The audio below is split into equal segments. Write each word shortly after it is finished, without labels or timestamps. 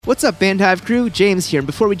What's up, Bandhive crew? James here, and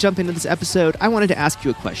before we jump into this episode, I wanted to ask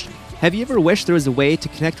you a question. Have you ever wished there was a way to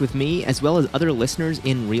connect with me as well as other listeners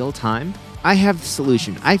in real time? I have the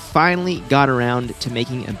solution. I finally got around to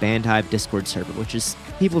making a Bandhive Discord server, which is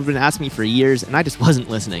people have been asking me for years, and I just wasn't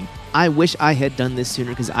listening. I wish I had done this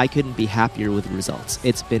sooner because I couldn't be happier with the results.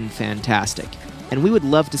 It's been fantastic, and we would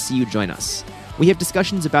love to see you join us. We have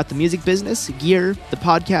discussions about the music business, gear, the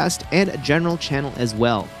podcast, and a general channel as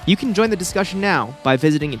well. You can join the discussion now by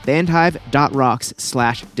visiting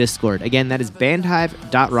bandhive.rocks/discord. Again, that is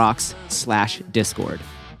bandhive.rocks/discord.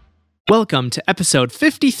 Welcome to episode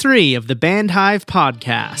 53 of the Bandhive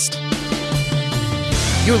Podcast.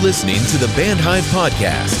 You're listening to the Bandhive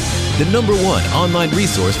Podcast, the #1 online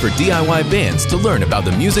resource for DIY bands to learn about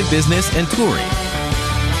the music business and touring.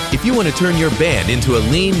 If you want to turn your band into a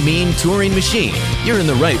lean, mean touring machine, you're in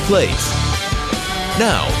the right place.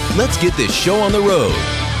 Now, let's get this show on the road.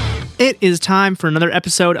 It is time for another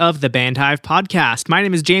episode of the Bandhive Podcast. My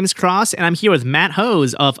name is James Cross, and I'm here with Matt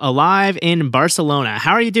Hose of Alive in Barcelona.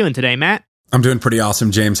 How are you doing today, Matt? I'm doing pretty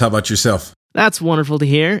awesome, James. How about yourself? That's wonderful to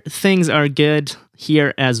hear. Things are good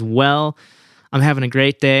here as well. I'm having a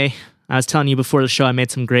great day. I was telling you before the show I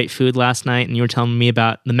made some great food last night, and you were telling me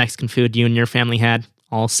about the Mexican food you and your family had.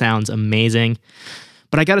 All sounds amazing.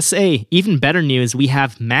 But I gotta say, even better news, we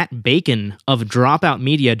have Matt Bacon of Dropout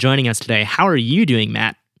Media joining us today. How are you doing,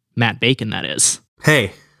 Matt? Matt Bacon, that is.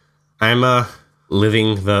 Hey, I'm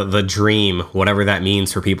living the dream, whatever that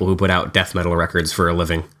means for people who put out death metal records for a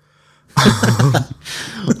living. Well,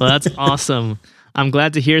 that's awesome. I'm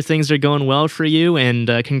glad to hear things are going well for you,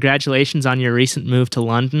 and congratulations on your recent move to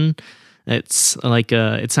London. It's like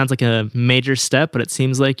it sounds like a major step, but it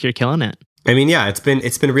seems like you're killing it. I mean, yeah, it's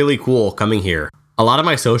been really cool coming here. A lot of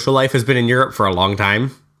my social life has been in Europe for a long time,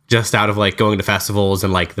 just out of like going to festivals,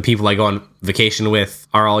 and like the people I go on vacation with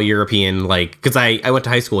are all European, like, because I went to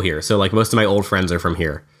high school here, so like most of my old friends are from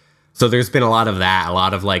here. So there's been a lot of that, a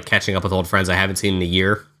lot of like catching up with old friends I haven't seen in a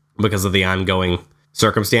year because of the ongoing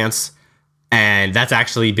circumstance. And that's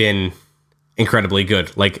actually been incredibly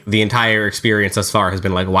good. Like the entire experience thus far has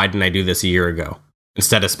been like, why didn't I do this a year ago?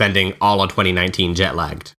 Instead of spending all of 2019 jet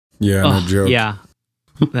lagged. Yeah, no joke. Yeah,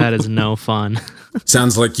 that is no fun.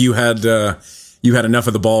 Sounds like you had enough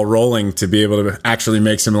of the ball rolling to be able to actually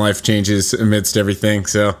make some life changes amidst everything.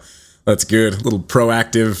 So that's good. A little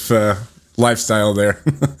proactive lifestyle there.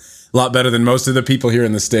 A lot better than most of the people here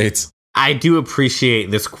in the States. I do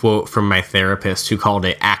appreciate this quote from my therapist who called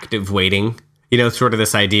it active waiting. You know, sort of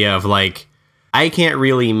this idea of like, I can't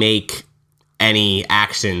really make any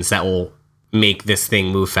actions that will make this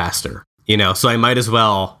thing move faster. You know, so I might as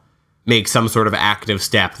well make some sort of active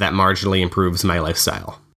step that marginally improves my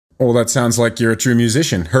lifestyle. Oh, that sounds like you're a true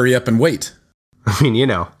musician. Hurry up and wait. I mean, you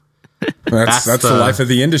know. That's the life of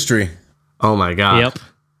the industry. Oh my God. Yep.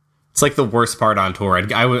 It's like the worst part on tour.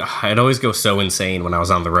 I'd always go so insane when I was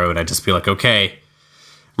on the road. I'd just be like, okay,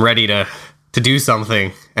 I'm ready to do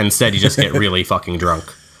something. And instead, you just get really fucking drunk.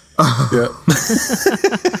 Yeah.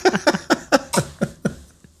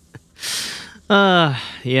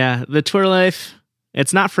 Yeah, the tour life,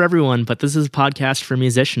 it's not for everyone, but this is a podcast for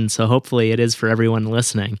musicians, so hopefully it is for everyone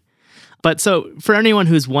listening. But so, for anyone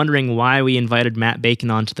who's wondering why we invited Matt Bacon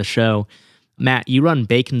onto the show, Matt, you run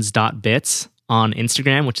bacons.bits on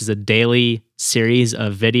Instagram, which is a daily series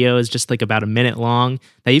of videos, just like about a minute long,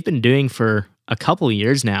 that you've been doing for a couple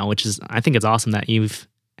years now, which is, I think it's awesome that you've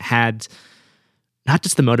had not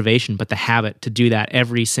just the motivation, but the habit to do that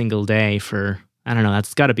every single day for, I don't know,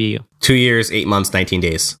 that's got to be 2 years, 8 months, 19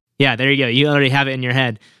 days. Yeah, there you go. You already have it in your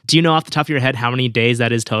head. Do you know off the top of your head how many days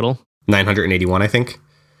that is total? 981, I think.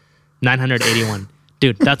 981.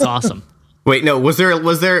 Dude, that's awesome. Wait, no, was there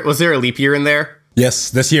a leap year in there?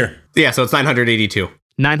 Yes, this year. Yeah, so it's 982.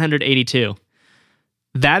 982.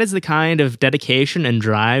 That is the kind of dedication and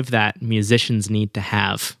drive that musicians need to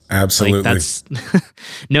have. Absolutely. Like, that's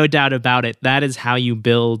no doubt about it. That is how you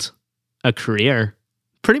build a career,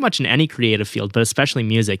 pretty much in any creative field, but especially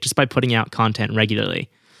music, just by putting out content regularly.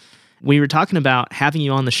 We were talking about having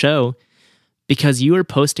you on the show because you were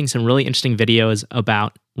posting some really interesting videos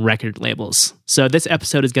about record labels. So this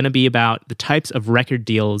episode is going to be about the types of record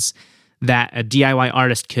deals that a DIY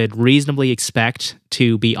artist could reasonably expect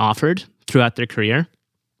to be offered throughout their career.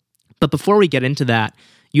 But before we get into that,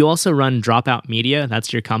 you also run Dropout Media.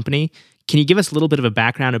 That's your company. Can you give us a little bit of a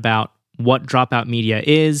background about what Dropout Media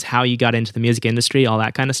is, how you got into the music industry, all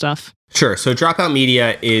that kind of stuff? Sure. So Dropout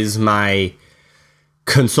Media is my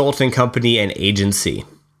consulting company and agency,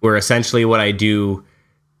 where essentially what I do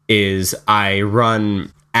is I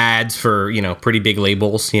run ads for, pretty big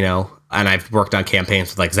labels, and I've worked on campaigns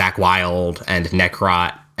with like Zakk Wylde and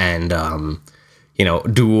Necrot and,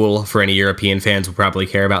 Duel, for any European fans, will probably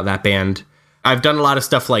care about that band. I've done a lot of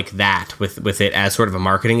stuff like that with it as sort of a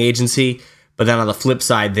marketing agency. But then on the flip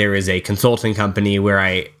side, there is a consulting company where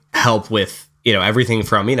I help with, everything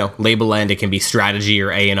from, label end. It can be strategy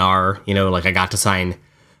or A&R. Like I got to sign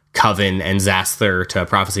Coven and Zasther to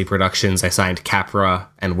Prophecy Productions. I signed Capra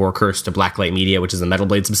and Warcurse to Blacklight Media, which is a Metal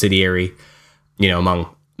Blade subsidiary,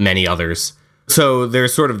 among many others. So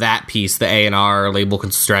there's sort of that piece, the A&R, label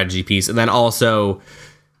strategy piece, and then also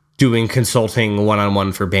doing consulting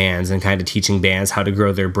one-on-one for bands and kind of teaching bands how to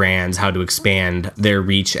grow their brands, how to expand their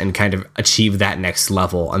reach and kind of achieve that next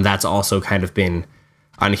level. And that's also kind of been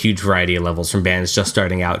on a huge variety of levels, from bands just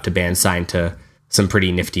starting out to bands signed to some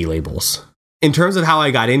pretty nifty labels. In terms of how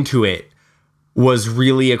I got into it, was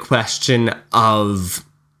really a question of,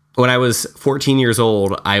 when I was 14 years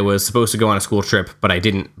old, I was supposed to go on a school trip, but I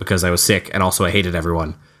didn't because I was sick, and also I hated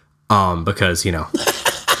everyone. Because,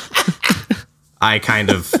 I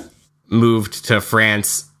kind of moved to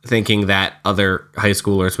France thinking that other high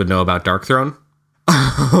schoolers would know about Darkthrone.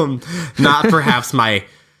 Not perhaps my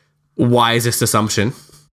wisest assumption,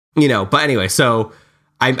 but anyway, so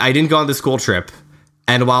I didn't go on the school trip.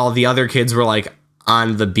 And while the other kids were like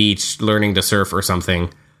on the beach learning to surf or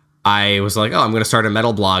something, I was like, I'm going to start a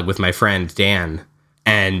metal blog with my friend Dan.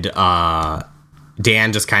 And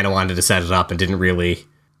Dan just kind of wanted to set it up and didn't really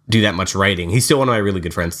do that much writing. He's still one of my really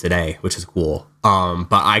good friends today, which is cool. But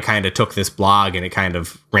I kind of took this blog and it kind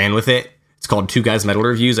of ran with it. It's called Two Guys Metal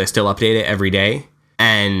Reviews. I still update it every day.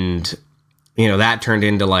 And, that turned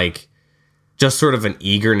into like just sort of an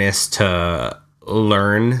eagerness to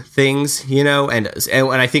learn things, and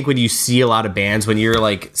I think when you see a lot of bands, when you're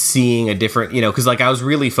like seeing a different, because like I was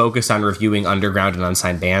really focused on reviewing underground and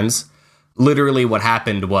unsigned bands. Literally what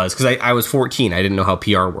happened was, because I was 14, I didn't know how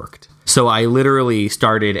PR worked. So I literally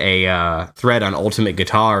started a thread on Ultimate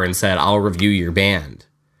Guitar and said, I'll review your band.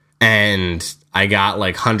 And I got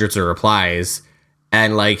like hundreds of replies.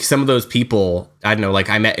 And like some of those people, I don't know, like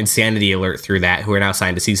I met Insanity Alert through that, who are now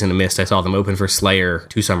signed to Season of Mist. I saw them open for Slayer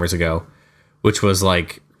 2 summers ago, which was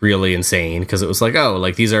like really insane, because it was like,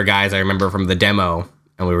 like these are guys I remember from the demo,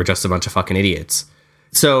 and we were just a bunch of fucking idiots.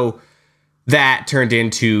 So that turned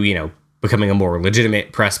into, becoming a more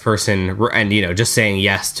legitimate press person and, just saying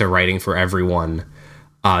yes to writing for everyone,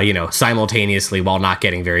 simultaneously while not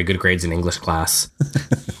getting very good grades in English class.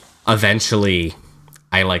 Eventually,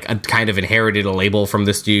 I kind of inherited a label from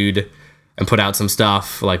this dude and put out some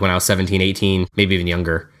stuff like when I was 17, 18, maybe even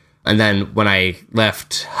younger. And then when I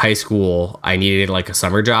left high school, I needed like a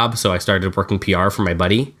summer job. So I started working PR for my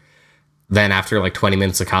buddy. Then after like 20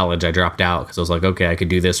 minutes of college, I dropped out because I was like, okay, I could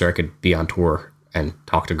do this, or I could be on tour and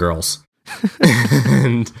talk to girls.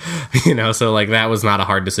 And, so like that was not a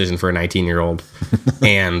hard decision for a 19-year-old.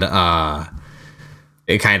 And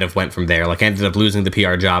it kind of went from there. Like I ended up losing the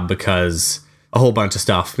PR job because a whole bunch of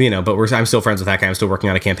stuff, but I'm still friends with that guy. I'm still working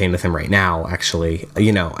on a campaign with him right now, actually,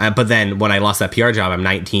 but then when I lost that PR job, I'm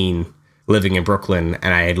 19, living in Brooklyn,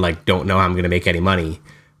 and I don't know how I'm going to make any money.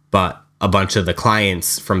 But a bunch of the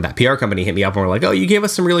clients from that PR company hit me up and were like, you gave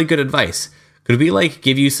us some really good advice. Could we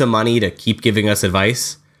give you some money to keep giving us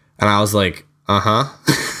advice? And I was like,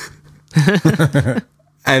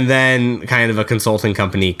 And then kind of a consulting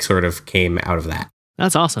company sort of came out of that.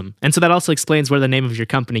 That's awesome. And so that also explains where the name of your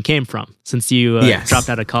company came from, since you dropped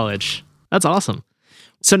out of college. That's awesome.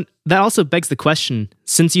 So that also begs the question,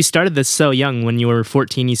 since you started this so young, when you were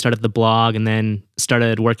 14, you started the blog and then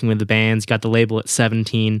started working with the bands, got the label at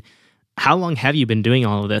 17. How long have you been doing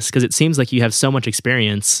all of this? Because it seems like you have so much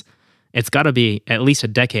experience. It's got to be at least a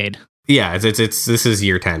decade. Yeah, this is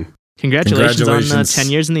year 10. Congratulations on 10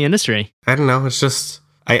 years in the industry. I don't know. It's just...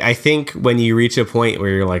 I think when you reach a point where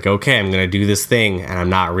you're like, okay, I'm going to do this thing and I'm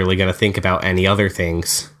not really going to think about any other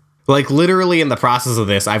things. Like literally in the process of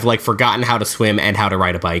this, I've forgotten how to swim and how to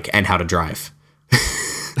ride a bike and how to drive.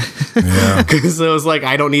 Yeah. Because it was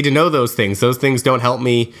I don't need to know those things. Those things don't help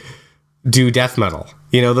me do death metal.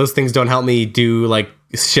 Those things don't help me do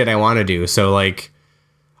shit I want to do. So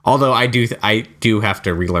although I do have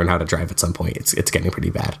to relearn how to drive at some point. It's getting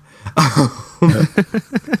pretty bad.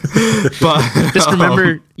 But just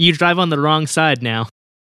remember, you drive on the wrong side now.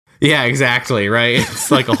 Yeah, exactly. Right.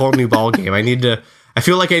 It's like a whole new ball game. I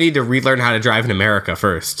feel like I need to relearn how to drive in America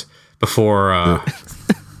first before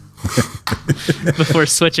before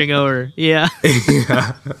switching over. Yeah.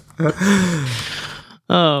 Yeah.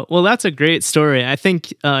 Oh, well, that's a great story. I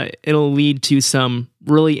think it'll lead to some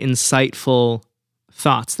really insightful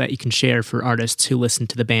thoughts that you can share for artists who listen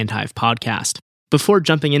to the Bandhive podcast. Before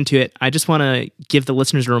jumping into it, I just want to give the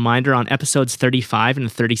listeners a reminder on episodes 35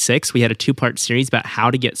 and 36. We had a 2-part series about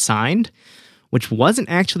how to get signed. which wasn't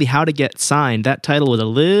actually how to get signed. That title was a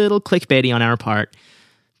little clickbaity on our part.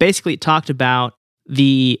 Basically, it talked about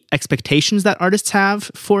the expectations that artists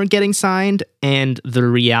have for getting signed and the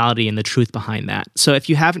reality and the truth behind that. So if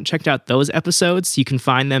you haven't checked out those episodes, you can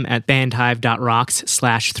find them at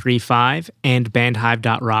bandhive.rocks/35 and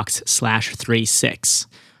bandhive.rocks/36.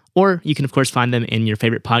 Or you can, of course, find them in your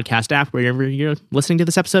favorite podcast app wherever you're listening to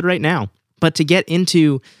this episode right now. But to get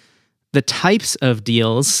into the types of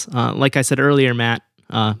deals, like I said earlier, Matt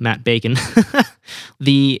Bacon,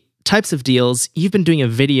 the types of deals, you've been doing a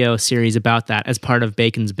video series about that as part of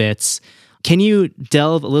Bacon's Bits. Can you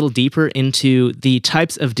delve a little deeper into the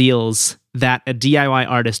types of deals that a DIY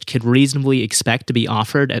artist could reasonably expect to be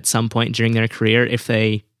offered at some point during their career if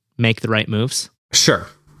they make the right moves? Sure.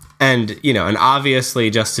 And, and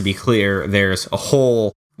obviously, just to be clear, there's a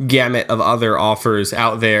whole gamut of other offers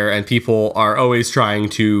out there, and people are always trying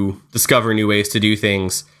to discover new ways to do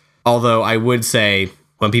things. Although I would say,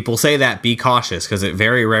 when people say that, be cautious, because it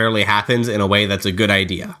very rarely happens in a way that's a good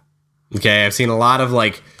idea. Okay, I've seen a lot of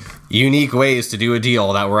unique ways to do a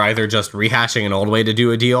deal that were either just rehashing an old way to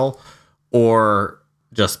do a deal or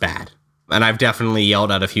just bad. And I've definitely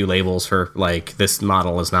yelled at a few labels for this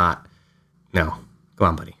model is not. No, come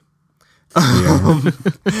on, buddy. Yeah.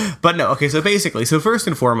 But no, okay, so basically, first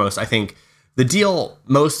and foremost, I think the deal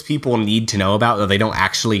most people need to know about that they don't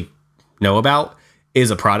actually know about is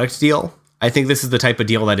a product deal. I think this is the type of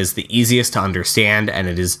deal that is the easiest to understand, and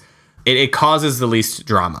it causes the least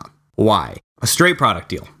drama. Why? A straight product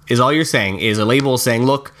deal is all you're saying is a label saying,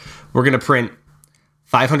 look, we're going to print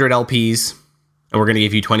 500 LPs and we're going to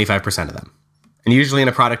give you 25% of them. And usually in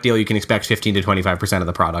a product deal, you can expect 15 to 25% of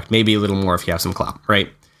the product, maybe a little more if you have some clout, right?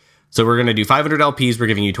 So we're going to do 500 LPs, we're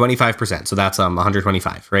giving you 25%. So that's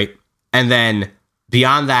 125, right? And then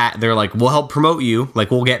beyond that, they're like, we'll help promote you,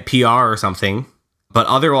 we'll get PR or something. But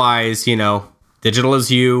otherwise, digital is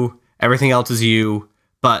you, everything else is you.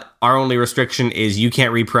 But our only restriction is you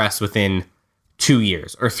can't repress within 2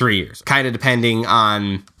 years or 3 years, kind of depending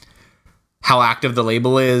on how active the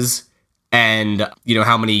label is and,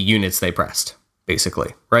 how many units they pressed,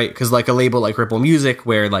 basically, right? Because a label like Ripple Music,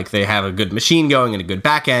 where they have a good machine going and a good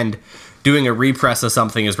back end, doing a repress of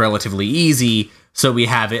something is relatively easy. So we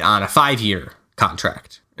have it on a 5-year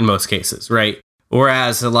contract in most cases, right?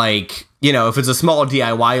 Whereas if it's a small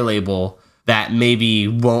DIY label that maybe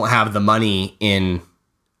won't have the money in,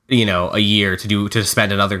 a year to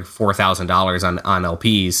spend another $4,000 on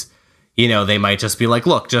LPs, they might just be like,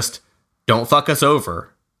 look, just don't fuck us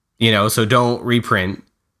over, so don't reprint.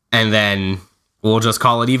 And then we'll just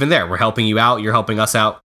call it even there. We're helping you out. You're helping us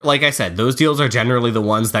out. Like I said, those deals are generally the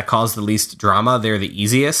ones that cause the least drama. They're the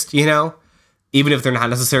easiest, even if they're not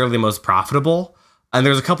necessarily the most profitable. And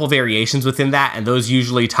there's a couple variations within that, and those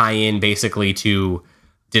usually tie in basically to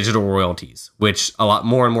digital royalties, which a lot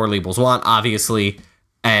more and more labels want, obviously.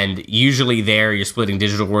 And usually there, you're splitting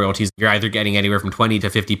digital royalties. You're either getting anywhere from 20 to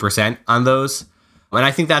 50% on those. And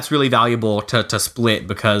I think that's really valuable to split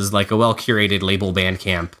because a well-curated label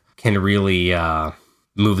Bandcamp can really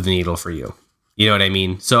move the needle for you. You know what I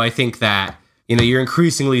mean? So I think that, you're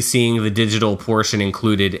increasingly seeing the digital portion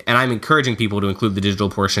included, and I'm encouraging people to include the digital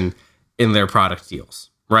portion in their product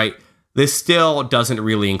deals, right? This still doesn't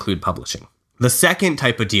really include publishing. The second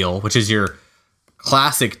type of deal, which is your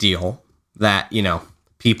classic deal that,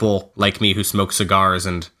 people like me who smoke cigars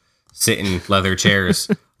and sit in leather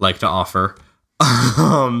chairs like to offer,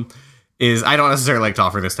 is I don't necessarily like to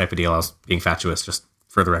offer this type of deal. I was being fatuous, just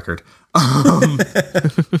for the record.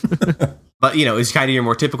 But, it's kind of your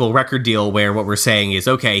more typical record deal where what we're saying is,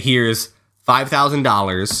 okay, here's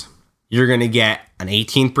 $5,000. You're going to get an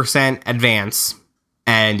 18% advance,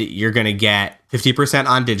 and you're going to get 50%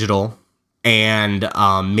 on digital, and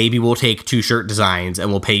maybe we'll take 2 shirt designs,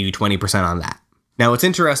 and we'll pay you 20% on that. Now, what's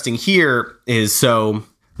interesting here is, so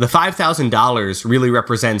the $5,000 really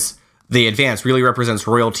represents, the advance really represents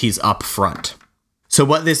royalties up front. So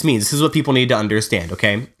what this means, this is what people need to understand,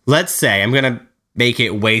 okay? Let's say, I'm going to make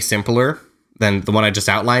it way simpler than the one I just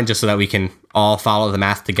outlined, just so that we can all follow the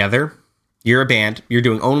math together. You're a band, you're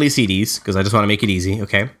doing only CDs, because I just want to make it easy,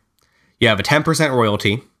 okay? You have a 10%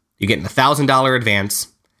 royalty, you get a $1,000 advance,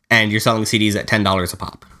 and you're selling CDs at $10 a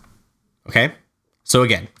pop, okay? So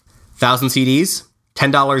again, 1,000 CDs,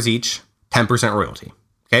 $10 each, 10% royalty,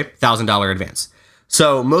 okay? $1,000 advance.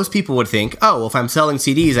 So most people would think, oh, well, if I'm selling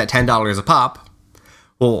CDs at $10 a pop,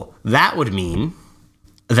 well, that would mean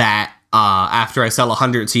that after I sell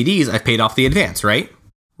 100 CDs, I've paid off the advance, right?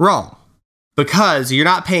 Wrong. Because you're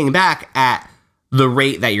not paying back at the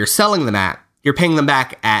rate that you're selling them at. You're paying them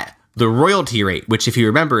back at the royalty rate, which, if you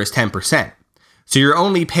remember, is 10%. So you're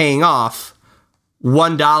only paying off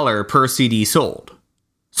 $1 per CD sold.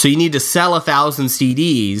 So you need to sell 1,000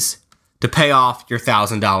 CDs to pay off your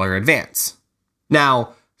 $1,000 advance.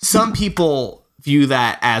 Now, some people view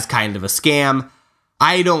that as kind of a scam.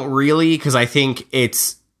 I don't really, because I think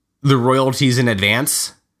it's the royalties in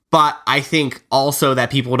advance. But I think also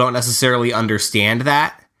that people don't necessarily understand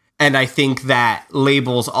that. And I think that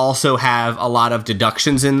labels also have a lot of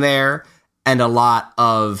deductions in there and a lot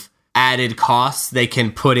of added costs they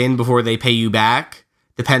can put in before they pay you back,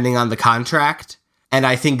 depending on the contract. And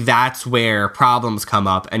I think that's where problems come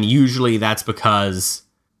up. And usually that's because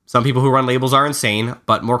some people who run labels are insane,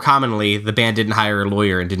 but more commonly, the band didn't hire a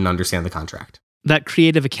lawyer and didn't understand the contract. That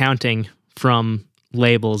creative accounting from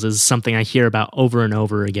labels is something I hear about over and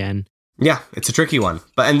over again. Yeah, it's a tricky one.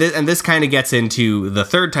 But and this kind of gets into the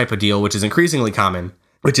third type of deal, which is increasingly common,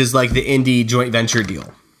 which is like the indie joint venture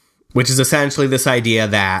deal, which is essentially this idea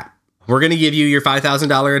that we're going to give you your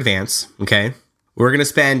 $5,000 advance, okay? We're going to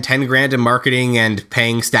spend 10 grand in marketing and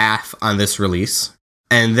paying staff on this release.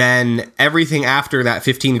 And then everything after that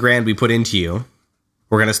 15 grand we put into you,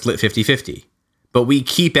 we're going to split 50-50. But we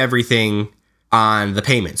keep everything on the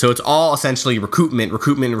payment. So it's all essentially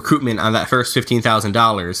recoupment on that first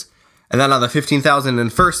 $15,000. And then on the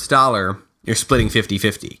 $15,001 dollar, you're splitting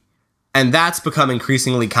 50-50. And that's become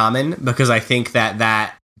increasingly common because I think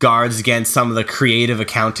that guards against some of the creative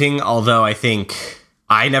accounting, although I think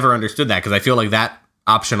I never understood that because I feel like that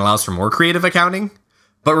option allows for more creative accounting.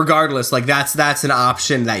 But regardless, like that's an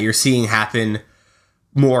option that you're seeing happen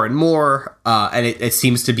more and more, and it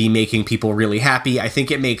seems to be making people really happy. I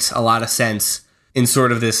think it makes a lot of sense in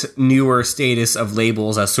sort of this newer status of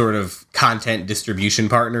labels as sort of content distribution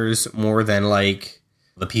partners more than like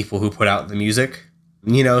the people who put out the music,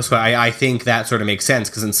 you know? So I think that sort of makes sense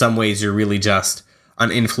because in some ways you're really just an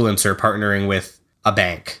influencer partnering with a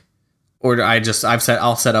bank. Or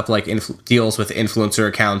I'll set up like deals with influencer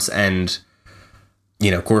accounts and,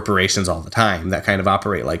 you know, corporations all the time that kind of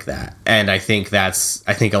operate like that. And I think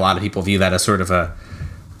a lot of people view that as sort of a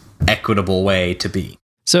equitable way to be.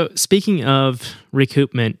 So speaking of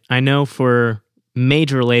recoupment, I know for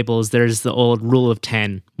major labels, there's the old rule of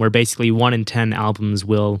 10, where basically 1 in 10 albums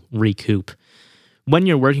will recoup. When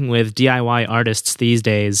you're working with DIY artists these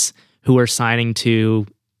days who are signing to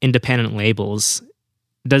independent labels,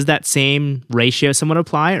 does that same ratio somewhat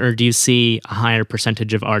apply, or do you see a higher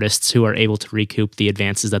percentage of artists who are able to recoup the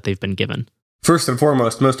advances that they've been given? First and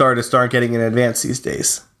foremost, most artists aren't getting an advance these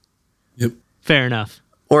days. Yep. Fair enough.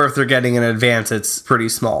 Or if they're getting an advance, it's pretty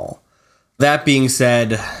small. That being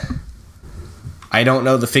said, I don't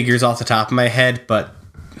know the figures off the top of my head, but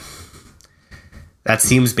that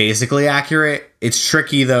seems basically accurate. It's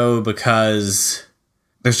tricky, though, because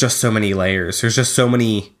there's just so many layers. There's just so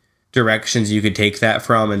many directions you could take that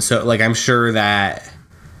from. And so, like, I'm sure that,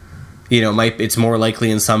 you know, it's more likely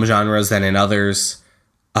in some genres than in others.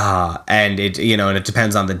 And it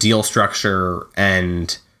depends on the deal structure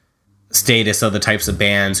and status of the types of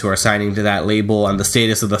bands who are signing to that label and the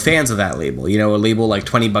status of the fans of that label. You know, a label like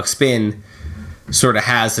 20 Buck Spin sort of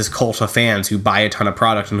has this cult of fans who buy a ton of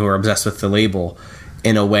product and who are obsessed with the label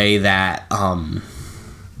in a way that,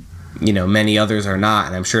 many others are not.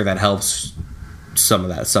 And I'm sure that helps some of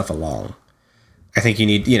that stuff along. I think you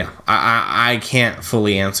need, I can't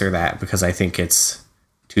fully answer that because I think it's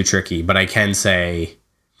too tricky, but I can say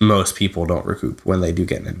most people don't recoup when they do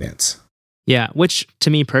get an advance. Yeah, which to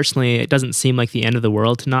me personally, it doesn't seem like the end of the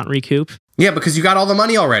world to not recoup. Yeah, because you got all the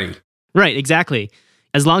money already. Right, exactly.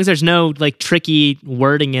 As long as there's no like tricky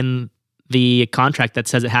wording in the contract that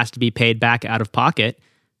says it has to be paid back out of pocket,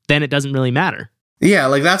 then it doesn't really matter. Yeah,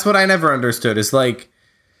 like that's what I never understood. Is like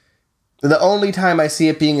the only time I see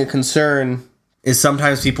it being a concern is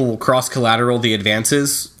sometimes people will cross collateral the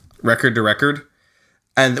advances record to record.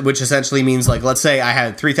 And which essentially means, like, let's say I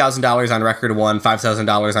had $3,000 on record 1,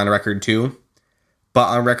 $5,000 on record 2, but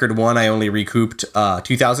on record 1 I only recouped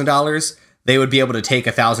 $2,000. They would be able to take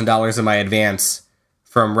 $1,000 of my advance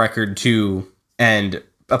from record 2 and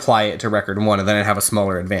apply it to record 1, and then I'd have a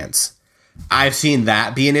smaller advance. I've seen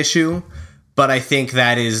that be an issue, but I think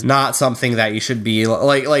that is not something that you should be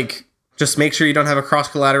like. Just make sure you don't have a cross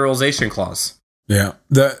collateralization clause. Yeah,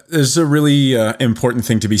 that is a really important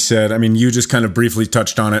thing to be said. I mean, you just kind of briefly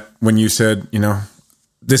touched on it when you said,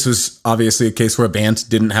 this was obviously a case where a band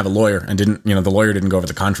didn't have a lawyer and the lawyer didn't go over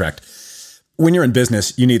the contract. When you're in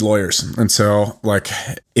business, you need lawyers. And so, like,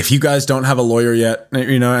 if you guys don't have a lawyer yet,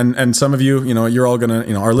 and some of you, you're all going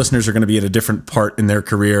to, our listeners are going to be at a different part in their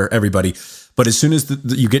career, everybody. But as soon as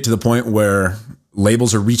you get to the point where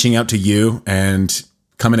labels are reaching out to you and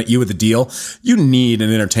coming at you with a deal, you need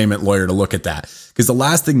an entertainment lawyer to look at that. Because the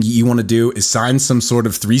last thing you want to do is sign some sort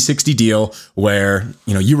of 360 deal where,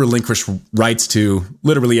 you relinquish rights to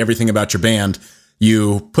literally everything about your band.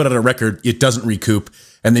 You put out a record, it doesn't recoup.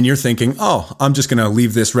 And then you're thinking, oh, I'm just going to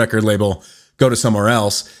leave this record label, go to somewhere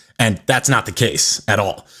else. And that's not the case at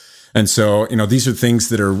all. And so, these are things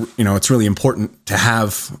that are, it's really important to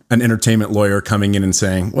have an entertainment lawyer coming in and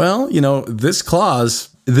saying, well, this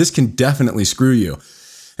clause, this can definitely screw you.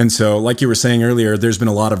 And so, like you were saying earlier, there's been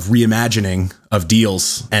a lot of reimagining of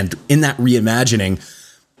deals. And in that reimagining,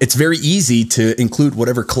 it's very easy to include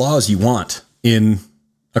whatever clause you want in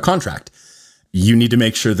a contract. You need to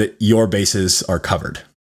make sure that your bases are covered.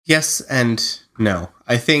 Yes and no.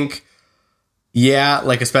 I think, yeah,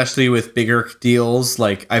 like especially with bigger deals,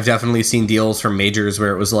 like I've definitely seen deals from majors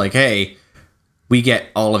where it was like, hey, we get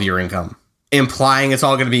all of your income. Implying it's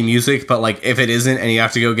all going to be music, but like if it isn't and you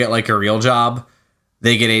have to go get like a real job,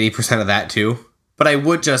 they get 80% of that too. But I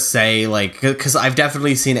would just say, like, because I've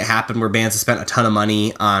definitely seen it happen where bands have spent a ton of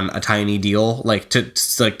money on a tiny deal, like to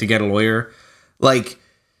get a lawyer. Like,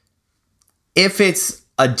 if it's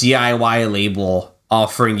a DIY label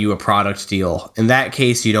offering you a product deal, in that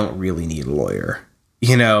case, you don't really need a lawyer.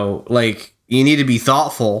 Like, you need to be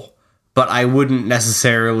thoughtful, but I wouldn't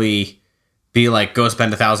necessarily be like, go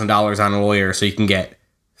spend $1,000 on a lawyer so you can get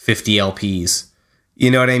 50 LPs. You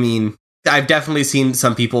know what I mean? I've definitely seen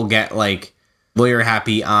some people get like lawyer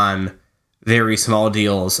happy on very small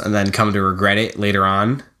deals and then come to regret it later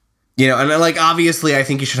on. And like, obviously I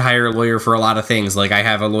think you should hire a lawyer for a lot of things. Like I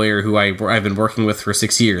have a lawyer who I've been working with for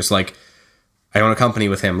 6 years. Like I own a company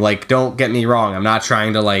with him. Like, don't get me wrong. I'm not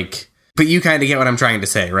trying to but you kind of get what I'm trying to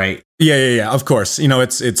say, right? Yeah. Of course.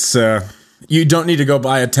 It's you don't need to go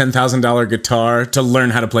buy a $10,000 guitar to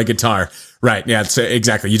learn how to play guitar. Right. Yeah,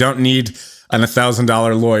 exactly. You don't need an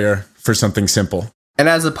 $1,000 lawyer for something simple. And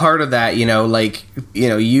as a part of that,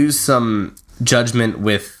 use some judgment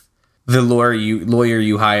with the lawyer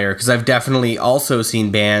you hire. Because I've definitely also seen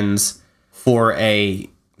bands for a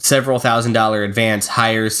several $1,000 advance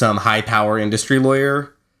hire some high power industry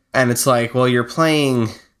lawyer. And it's like, well, you're playing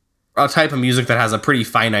a type of music that has a pretty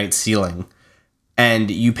finite ceiling. And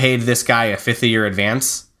you paid this guy a fifth of your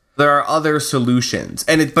advance. There are other solutions.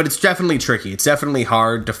 But it's definitely tricky. It's definitely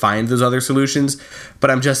hard to find those other solutions.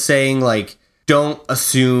 But I'm just saying, like, don't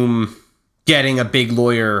assume getting a big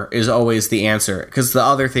lawyer is always the answer. Because the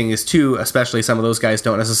other thing is, too, especially some of those guys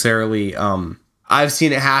don't necessarily... I've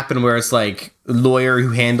seen it happen where it's like a lawyer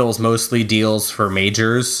who handles mostly deals for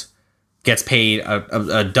majors gets paid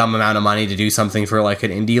a dumb amount of money to do something for like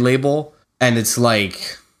an indie label. And it's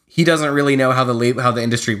like... he doesn't really know how the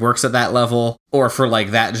industry works at that level or for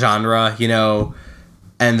like that genre,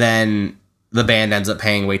 and then the band ends up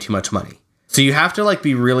paying way too much money. So you have to like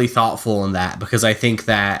be really thoughtful in that, because I think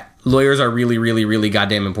that lawyers are really, really, really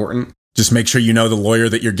goddamn important. Just make sure you know the lawyer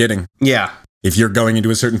that you're getting. Yeah. If you're going into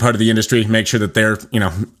a certain part of the industry, make sure that they're,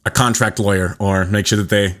 a contract lawyer, or make sure that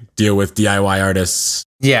they deal with DIY artists.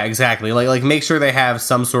 Yeah, exactly. Like make sure they have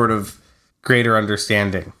some sort of greater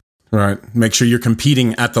understanding. Right. Make sure you're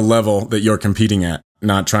competing at the level that you're competing at,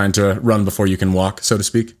 not trying to run before you can walk, so to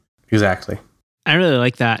speak. Exactly. I really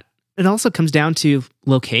like that. It also comes down to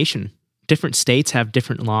location. Different states have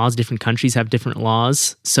different laws. Different countries have different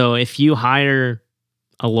laws. So if you hire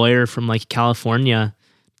a lawyer from like California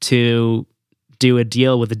to do a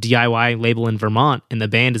deal with a DIY label in Vermont, and the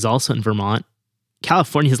band is also in Vermont,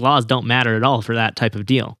 California's laws don't matter at all for that type of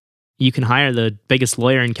deal. You can hire the biggest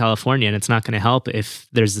lawyer in California, and it's not going to help if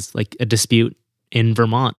there's this, like a dispute in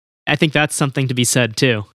Vermont. I think that's something to be said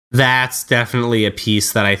too. That's definitely a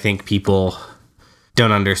piece that I think people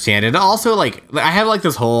don't understand. And also, like, I have like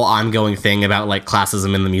this whole ongoing thing about like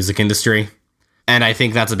classism in the music industry, and I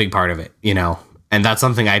think that's a big part of it, and that's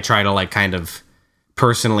something I try to like kind of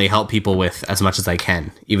personally help people with as much as I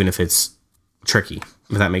can, even if it's tricky,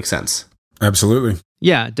 if that makes sense. Absolutely.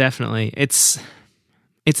 Yeah, definitely. It's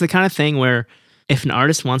the kind of thing where if an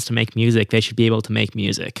artist wants to make music, they should be able to make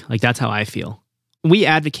music. Like, that's how I feel. We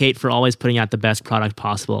advocate for always putting out the best product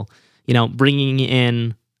possible. Bringing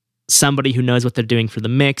in somebody who knows what they're doing for the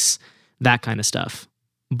mix, that kind of stuff.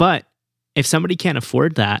 But if somebody can't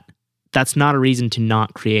afford that, that's not a reason to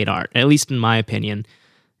not create art, at least in my opinion.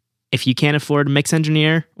 If you can't afford a mix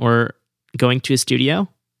engineer or going to a studio,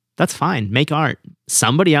 that's fine. Make art.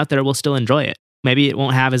 Somebody out there will still enjoy it. Maybe it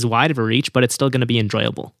won't have as wide of a reach, but it's still going to be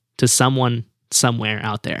enjoyable to someone somewhere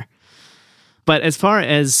out there. But as far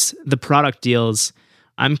as the product deals,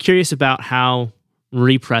 I'm curious about how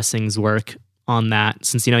repressings work on that.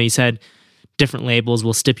 Since, you said different labels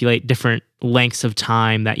will stipulate different lengths of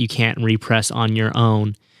time that you can't repress on your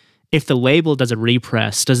own. if the label does a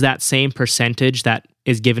repress, does that same percentage that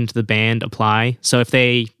is given to the band apply? So if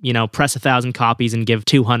they, press 1,000 copies and give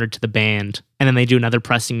 200 to the band, and then they do another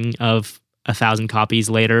pressing of 1,000 copies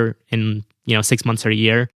later in, 6 months or a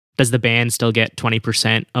year, does the band still get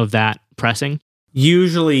 20% of that pressing?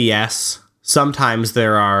 Usually, yes. Sometimes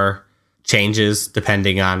there are changes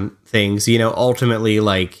depending on things. Ultimately,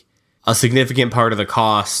 like, a significant part of the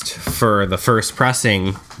cost for the first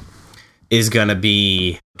pressing is going to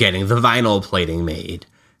be getting the vinyl plating made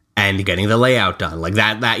and getting the layout done. Like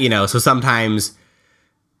that, so sometimes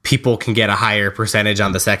people can get a higher percentage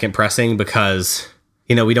on the second pressing because,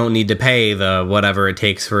 we don't need to pay the whatever it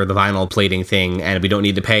takes for the vinyl plating thing, and we don't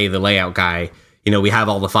need to pay the layout guy. We have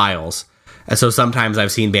all the files. And so sometimes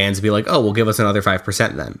I've seen bands be like, oh, well, give us another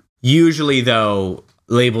 5% then. Usually, though,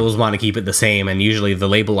 labels want to keep it the same, and usually the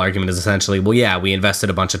label argument is essentially, well, yeah, we invested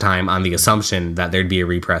a bunch of time on the assumption that there'd be a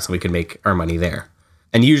repress and we could make our money there.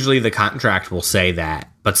 And usually the contract will say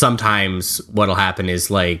that, but sometimes what'll happen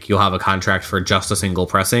is, like, you'll have a contract for just a single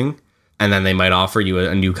pressing, and then they might offer you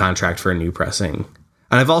a new contract for a new pressing.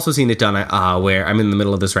 And I've also seen it done where I'm in the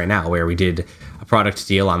middle of this right now, where we did a product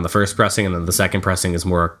deal on the first pressing, and then the second pressing is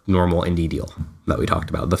more normal indie deal that we talked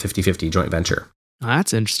about, the 50-50 joint venture. Oh,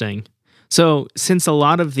 that's interesting. So since a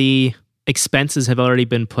lot of the expenses have already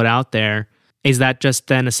been put out there, is that just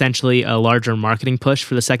then essentially a larger marketing push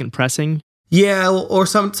for the second pressing? Yeah, or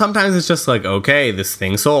sometimes it's just like, okay, this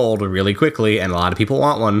thing sold really quickly and a lot of people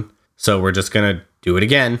want one, so we're just going to do it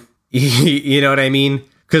again. You know what I mean?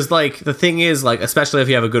 Because, like, the thing is, like, especially if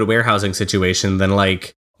you have a good warehousing situation, then,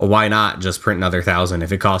 like, why not just print another 1,000?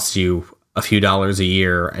 If it costs you a few dollars a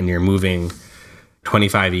year and you're moving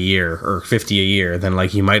 25 a year or 50 a year, then,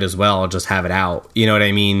 like, you might as well just have it out. You know what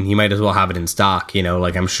I mean? You might as well have it in stock,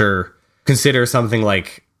 like, I'm sure, consider something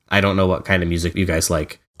like, I don't know what kind of music you guys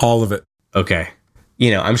like. All of it. Okay.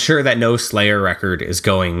 I'm sure that no Slayer record is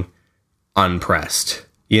going unpressed.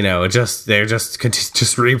 They're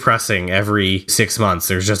just repressing every 6 months.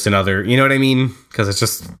 There's just another, you know what I mean? Because it's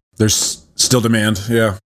just... There's still demand,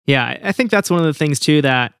 yeah. Yeah, I think that's one of the things, too,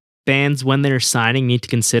 that bands, when they're signing, need to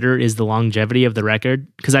consider is the longevity of the record.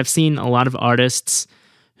 Because I've seen a lot of artists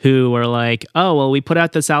who are like, oh, well, we put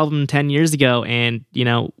out this album 10 years ago and,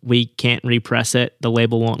 we can't repress it. The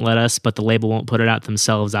label won't let us, but the label won't put it out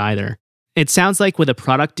themselves either. It sounds like with a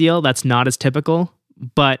product deal, that's not as typical,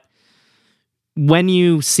 but when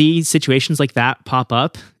you see situations like that pop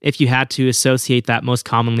up, if you had to associate that most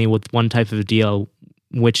commonly with one type of deal,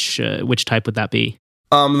 which type would that be?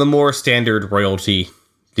 The more standard royalty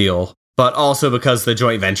deal, but also because the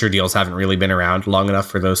joint venture deals haven't really been around long enough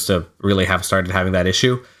for those to really have started having that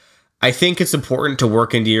issue. I think it's important to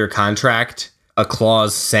work into your contract a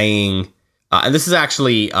clause saying, and this is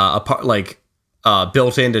actually a part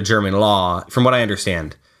built into German law, from what I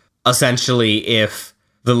understand. Essentially, if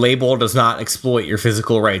the label does not exploit your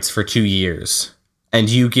physical rights for 2 years, and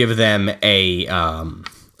you give them a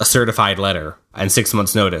certified letter and 6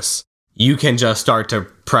 months notice, you can just start to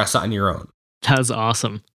press on your own. That's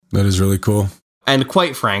awesome. That is really cool. And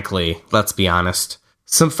quite frankly, let's be honest,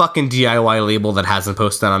 some fucking DIY label that hasn't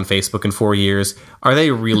posted on Facebook in 4 years, are they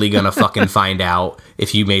really gonna fucking find out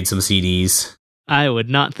if you made some CDs? I would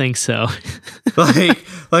not think so.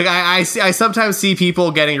 I sometimes see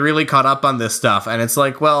people getting really caught up on this stuff, and it's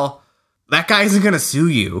like, well, that guy isn't going to sue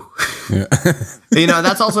you. Yeah.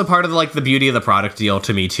 That's also part of the beauty of the product deal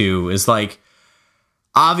to me too, is like,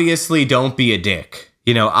 obviously don't be a dick.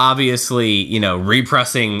 Obviously,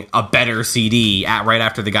 repressing a better CD right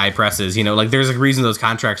after the guy presses, there's a reason those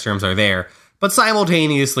contract terms are there. But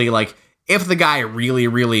simultaneously, like, if the guy really,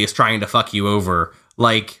 really is trying to fuck you over,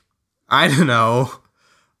 like, I don't know.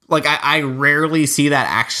 Like, I rarely see that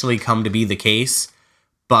actually come to be the case,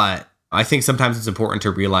 but I think sometimes it's important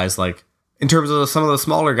to realize, like, in terms of some of the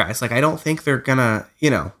smaller guys, like, I don't think they're gonna,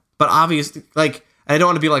 but obviously, like, I don't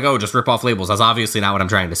want to be like, oh, just rip off labels. That's obviously not what I'm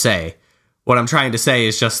trying to say. What I'm trying to say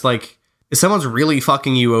is just, like, if someone's really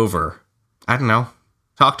fucking you over, I don't know,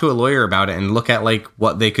 talk to a lawyer about it and look at, like,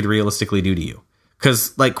 what they could realistically do to you.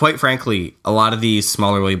 Because, like, quite frankly, a lot of these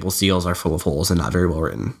smaller label deals are full of holes and not very well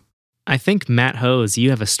written. I think, Matt Hose, you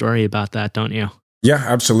have a story about that, don't you? Yeah,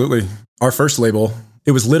 absolutely. Our first label,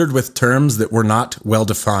 it was littered with terms that were not well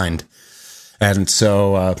defined. And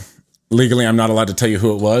so legally, I'm not allowed to tell you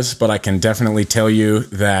who it was, but I can definitely tell you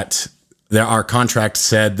that our contract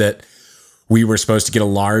said that we were supposed to get a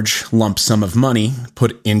large lump sum of money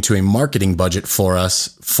put into a marketing budget for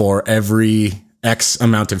us for every X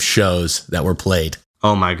amount of shows that were played.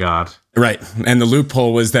 Oh my God. Right. And the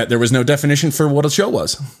loophole was that there was no definition for what a show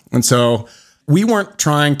was. And so we weren't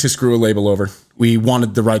trying to screw a label over. We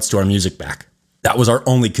wanted the rights to our music back. That was our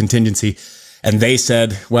only contingency. And they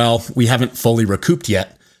said, well, we haven't fully recouped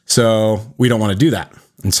yet, so we don't want to do that.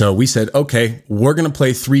 And so we said, okay, we're going to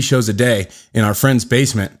play 3 shows a day in our friend's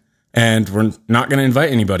basement, and we're not going to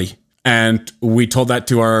invite anybody. And we told that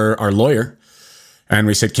to our lawyer, and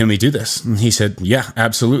we said, can we do this? And he said, yeah,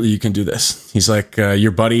 absolutely, you can do this. He's like,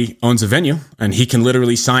 your buddy owns a venue, and he can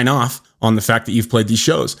literally sign off on the fact that you've played these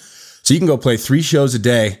shows. So you can go play 3 shows a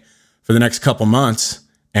day for the next couple months,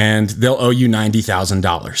 and they'll owe you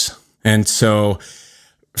 $90,000. And so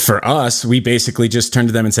for us, we basically just turned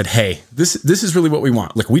to them and said, hey, this is really what we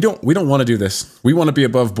want. Like, we don't want to do this. We want to be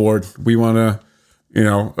above board. We want to,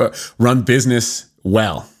 run business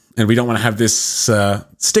well. And we don't want to have this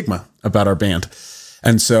stigma about our band.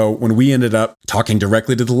 And so when we ended up talking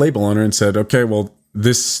directly to the label owner and said, okay, well,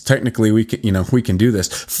 this technically we can do this.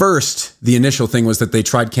 First, the initial thing was that they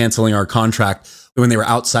tried canceling our contract when they were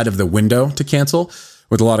outside of the window to cancel.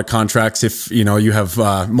 With a lot of contracts, if you have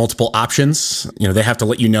multiple options, they have to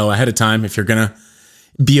let you know ahead of time if you're going to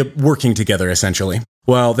be working together, essentially.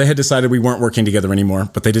 Well, they had decided we weren't working together anymore,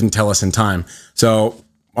 but they didn't tell us in time. So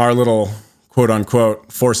our little quote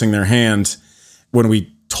unquote forcing their hand, when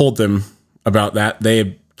we told them about that,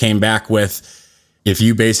 they came back with, if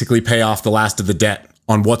you basically pay off the last of the debt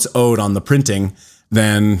on what's owed on the printing,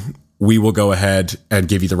 then we will go ahead and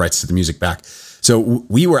give you the rights to the music back. So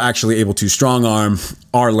we were actually able to strong arm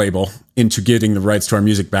our label into getting the rights to our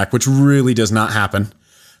music back, which really does not happen.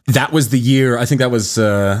 That was the year, I think it was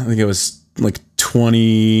like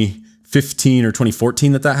 2015 or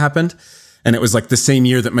 2014 that happened. And it was like the same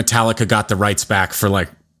year that Metallica got the rights back for like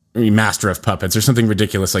Master of Puppets or something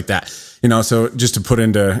ridiculous like that. So just to put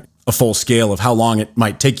into a full scale of how long it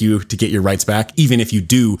might take you to get your rights back, even if you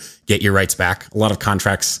do get your rights back, a lot of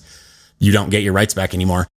contracts, you don't get your rights back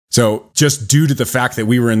anymore. So just due to the fact that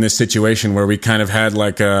we were in this situation where we kind of had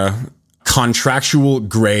like a contractual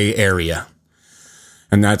gray area.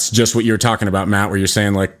 And that's just what you're talking about, Matt, where you're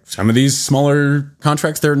saying like some of these smaller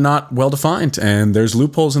contracts, they're not well defined and there's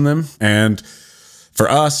loopholes in them. And for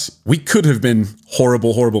us, we could have been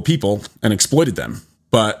horrible, horrible people and exploited them.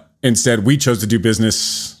 But instead, we chose to do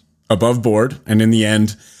business above board. And in the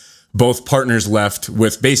end, both partners left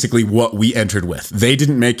with basically what we entered with. They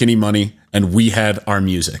didn't make any money and we had our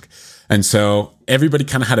music. And so everybody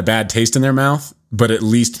kind of had a bad taste in their mouth, but at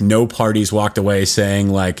least no parties walked away saying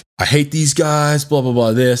like, I hate these guys, blah, blah,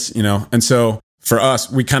 blah, this, And so for us,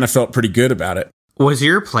 we kind of felt pretty good about it. Was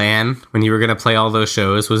your plan when you were going to play all those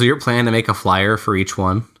shows, was your plan to make a flyer for each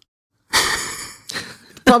one?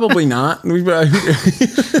 Probably not. I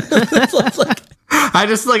had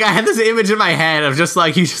this image in my head of just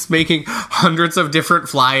like you just making hundreds of different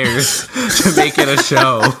flyers to make it a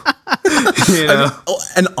show.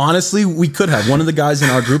 And honestly, we could have. One of the guys in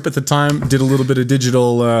our group at the time did a little bit of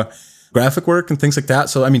digital graphic work and things like that.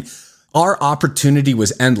 So, our opportunity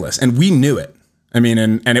was endless and we knew it. And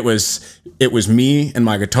it was me and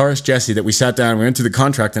my guitarist, Jesse, that we sat down, we went through the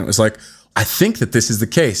contract and it was like, I think that this is the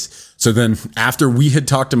case. So then after we had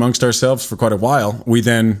talked amongst ourselves for quite a while, we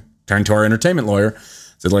then turned to our entertainment lawyer,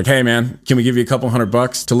 said like, hey man, can we give you a couple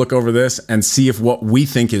 $100 to look over this and see if what we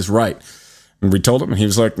think is right? And we told him and he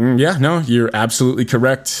was like, yeah, no, you're absolutely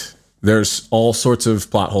correct. There's all sorts of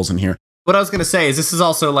plot holes in here. What I was going to say is this is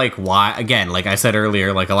also like why, again, like I said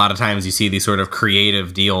earlier, like a lot of times you see these sort of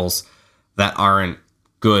creative deals that aren't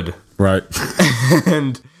good. Right.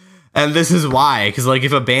 And this is why, because like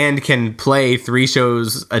if a band can play 3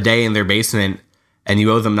 shows a day in their basement and you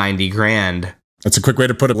owe them $90,000, that's a quick way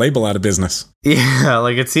to put a label out of business. Yeah,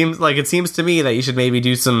 like it seems to me that you should maybe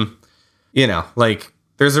do some, like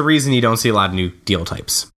there's a reason you don't see a lot of new deal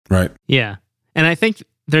types. Right. Yeah. And I think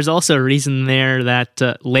there's also a reason there that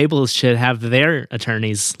labels should have their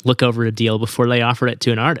attorneys look over a deal before they offer it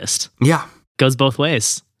to an artist. Yeah. Goes both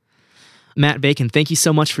ways. Matt Bacon, thank you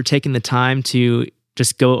so much for taking the time to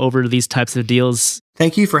just go over these types of deals.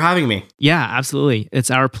 Thank you for having me. Yeah, absolutely. It's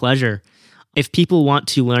our pleasure. If people want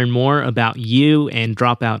to learn more about you and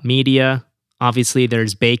Dropout Media, obviously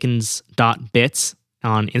there's bacons.bits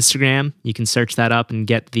on Instagram. You can search that up and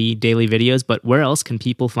get the daily videos, but where else can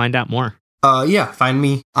people find out more? Find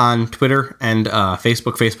me on Twitter and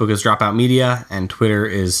Facebook. Facebook is Dropout Media and Twitter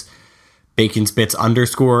is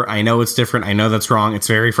baconsbits_. I know it's different. I know that's wrong. It's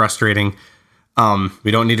very frustrating.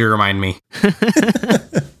 We don't need to remind me.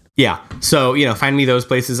 Yeah. So, find me those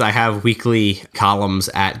places. I have weekly columns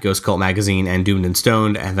at Ghost Cult Magazine and Doomed and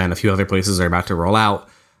Stoned, and then a few other places are about to roll out.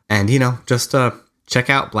 And, just check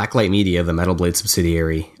out Blacklight Media, the Metal Blade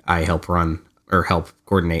subsidiary I help run or help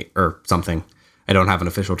coordinate or something. I don't have an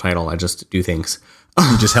official title. I just do things.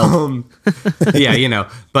 You just help. Yeah,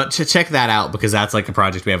 but to check that out because that's like a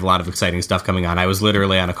project we have a lot of exciting stuff coming on. I was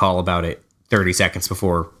literally on a call about it 30 seconds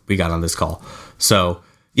before we got on this call. So,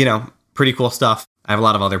 pretty cool stuff. I have a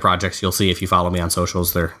lot of other projects you'll see if you follow me on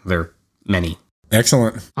socials. They're many.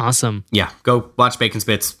 Excellent. Awesome. Yeah, go watch Bacon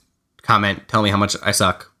Spits, comment, tell me how much I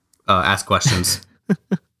suck, ask questions.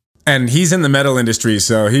 And he's in the metal industry,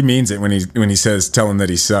 so he means it when he says tell him that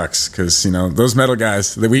he sucks, because those metal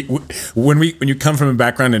guys. When you come from a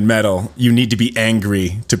background in metal, you need to be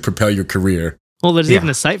angry to propel your career. Well, there's even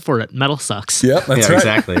a site for it. Metal sucks. Yep, that's right.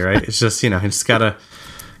 Exactly right. It's just you just gotta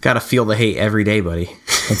feel the hate every day, buddy.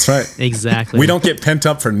 That's right. Exactly. We don't get pent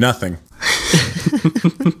up for nothing.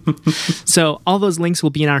 So all those links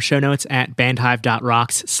will be in our show notes at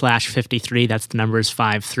bandhive.rocks/53. That's the numbers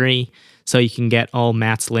 53. So you can get all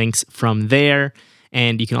Matt's links from there.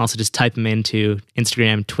 And you can also just type them into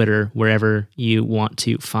Instagram, Twitter, wherever you want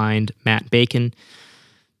to find Matt Bacon.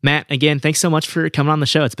 Matt, again, thanks so much for coming on the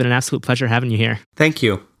show. It's been an absolute pleasure having you here. Thank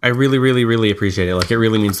you. I really, really, really appreciate it. It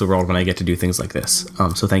really means the world when I get to do things like this.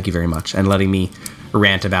 So thank you very much. And letting me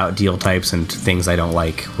rant about deal types and things I don't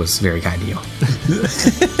like was very kind of you.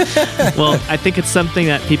 Well, I think it's something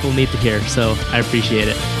that people need to hear, so I appreciate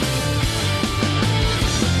it.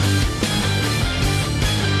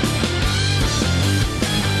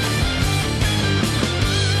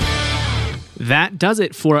 That does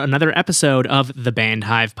it for another episode of the Band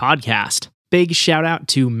Hive podcast. Big shout out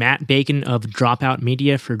to Matt Bacon of Dropout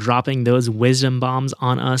Media for dropping those wisdom bombs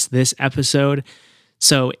on us this episode.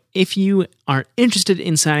 So if you are interested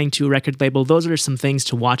in signing to a record label, those are some things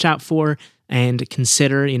to watch out for and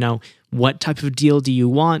consider, what type of deal do you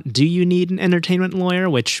want? Do you need an entertainment lawyer?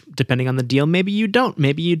 Which, depending on the deal, maybe you don't,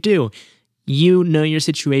 maybe you do. You know your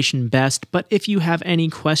situation best, but if you have any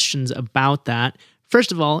questions about that,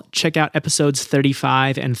 first of all, check out episodes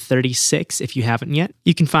 35 and 36 if you haven't yet.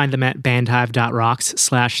 You can find them at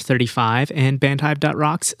bandhive.rocks/35 and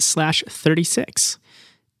bandhive.rocks/36.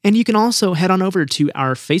 And you can also head on over to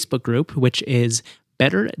our Facebook group, which is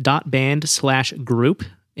better.band/group,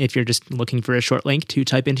 if you're just looking for a short link to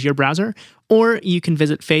type into your browser, or you can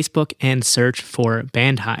visit Facebook and search for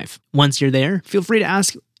Bandhive. Once you're there, feel free to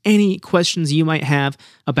ask any questions you might have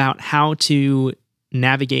about how to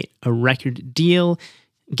navigate a record deal,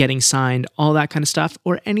 getting signed, all that kind of stuff,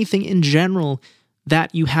 or anything in general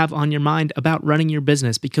that you have on your mind about running your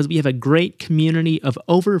business, because we have a great community of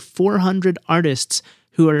over 400 artists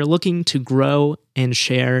who are looking to grow and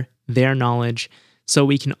share their knowledge so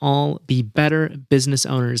we can all be better business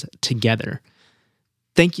owners together.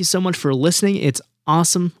 Thank you so much for listening. It's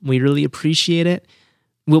awesome. We really appreciate it.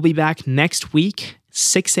 We'll be back next week,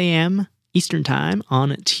 6 a.m. Eastern Time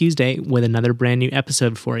on Tuesday with another brand new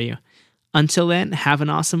episode for you. Until then, have an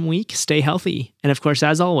awesome week, stay healthy, and of course,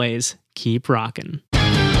 as always, keep rocking.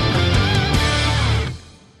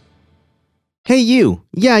 Hey you,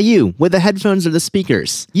 you, with the headphones or the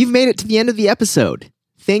speakers. You've made it to the end of the episode.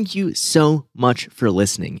 Thank you so much for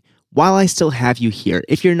listening. While I still have you here,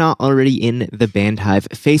 if you're not already in the Bandhive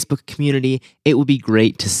Facebook community, it would be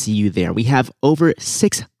great to see you there. We have over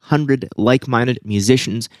 600 like-minded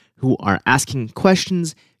musicians who are asking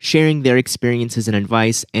questions, sharing their experiences and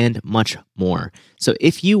advice, and much more. So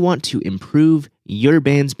if you want to improve your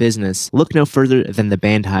band's business, look no further than the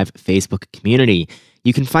Bandhive Facebook community.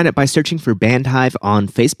 You can find it by searching for Bandhive on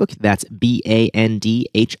Facebook, that's BANDHIVE,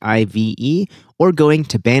 or going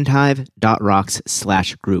to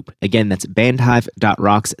bandhive.rocks/group. Again, that's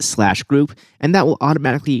bandhive.rocks/group, and that will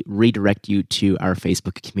automatically redirect you to our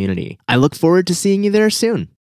Facebook community. I look forward to seeing you there soon.